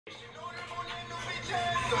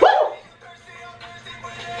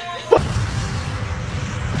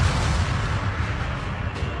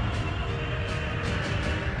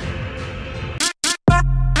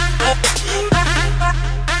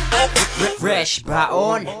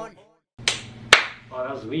FreshBaon. Oh,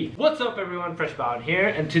 that was weak. What's up everyone, FreshBaon here,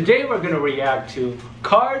 and today we're gonna react to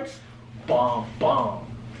cards bomb.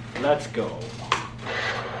 Let's go.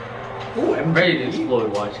 Oh, I'm ready to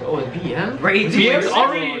explode, watch it. Oh, it's BM? Ready to BM's explode.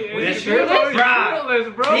 already With shirtless,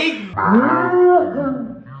 bro. Big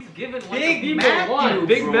He's giving what Big the people Matthew, want.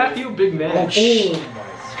 Big bro. Matthew, big man. Oh, my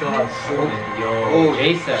god, Yo, Oh,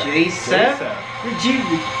 J-Sep. J-Sep? This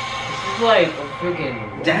is like a freaking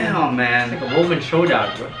Damn, man. It's like a Roman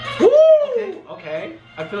showdown, bro. Woo! Okay.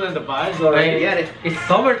 I'm feeling the vibes already. Right? Get it. It's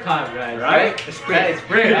summertime, guys. Right? It's spring. Yeah, it's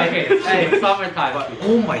spring. Okay, it's summertime. But,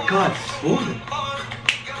 oh my god, smooth.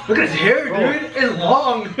 Look at his hair, Bro. dude. It's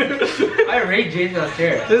long. I rate Jason's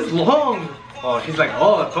hair. It's long. Oh, he's like,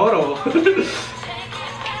 oh, a photo.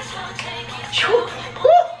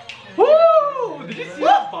 Woo! Did you see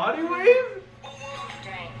that body wave?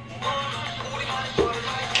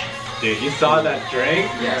 Dude, you saw that drink?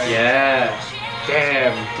 Yes. Yeah.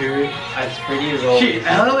 Damn, dude. As pretty as always. She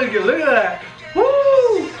elegant. Look at that.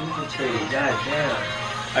 Woo! Super pretty. God damn.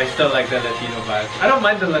 I still like the Latino vibe. I don't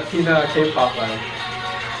mind the Latina K-pop vibe.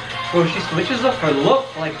 Bro, she switches up her look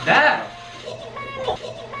like that.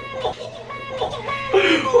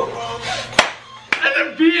 And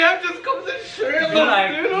then BM just comes in shirtless,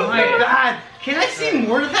 Like, dude. my God, can I see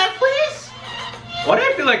more of that, please? Why do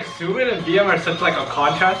I feel like Sumin and BM are such like a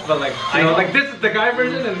contrast, but like, you know, like this is the guy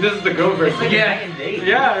version and this is the girl version. Like Yeah. night and day.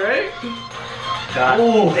 Yeah, right? God.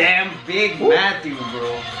 Oh, damn, Big Matthew,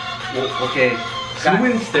 bro. Oh, okay.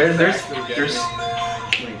 Sumin stares There's.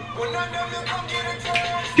 Hey.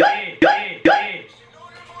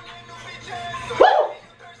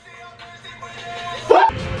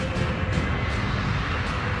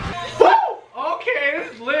 Okay,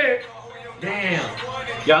 this is lit. Damn.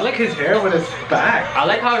 Yeah, I like his hair with his back. I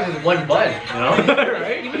like how it's just one button, you know?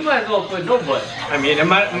 Right? You might as well put no button. I mean, it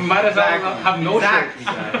might as well have no Exactly.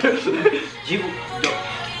 shirt.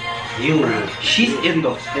 She's in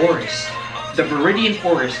the forest. The Viridian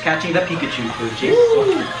Forest catching the Pikachu for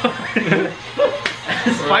Jason.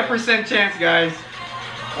 5% chance, guys.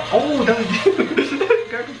 Oh, that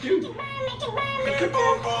got confused.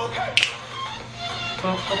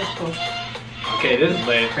 Okay, this is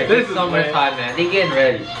lit. This is summertime, man. They getting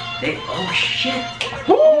ready. Oh shit.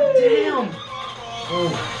 Oh, Damn.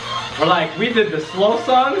 oh. We're like, we did the slow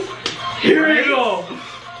songs. Here we go.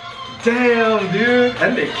 Damn, dude.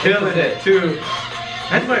 And they killing it too.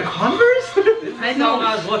 That's my Converse? I know what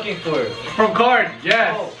I was looking for. From Card,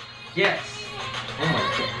 yes. Oh, yes. Oh my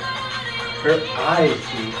god. Her eyes,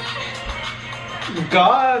 dude.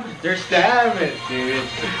 God, There's damn it, dude.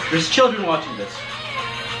 There's children watching this.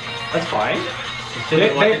 That's fine. They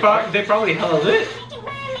probably hella lit.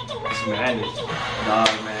 This man is. Dog,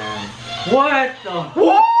 man. What the?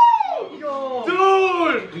 Whoa! Yo.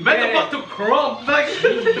 Dude! Man's about to crump. Like,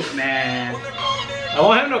 Man. I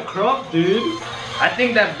won't have no crump, dude. I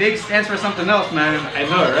think that big stands for something else, man. I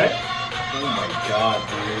know, right? Oh my god,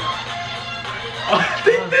 dude. I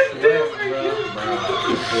think this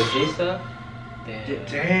is J-Sep?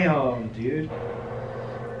 Damn, dude.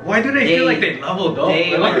 Why do they feel like they leveled up?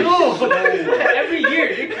 They Like, are no, so- Every year,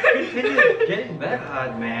 it continues getting better.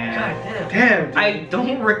 God, man. God damn. Damn, dude. I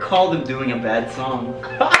don't recall them doing a bad song.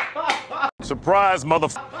 Surprise,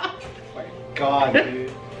 motherfucker. Oh my god,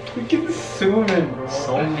 dude. Look at Sumin, bro.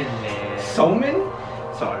 Somin, man. Somin?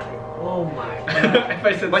 Sorry. Oh my god. If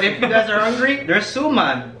I said But if you guys are hungry, there's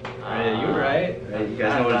Suman. Yeah, you're right. Right, you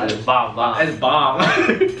guys know what it is. Bomb, bomb. It's bomb.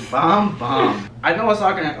 Bomb. I know I was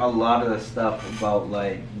talking a lot of the stuff about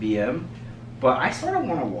like BM, but I sort of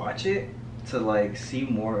want to watch it to like see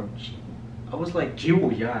more of. I was like, Oh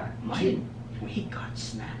yeah. we got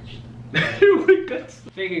snatched.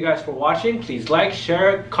 Thank you guys for watching. Please like,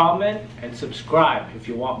 share, comment, and subscribe if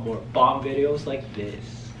you want more bomb videos like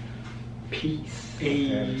this. Peace.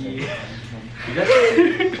 Hey.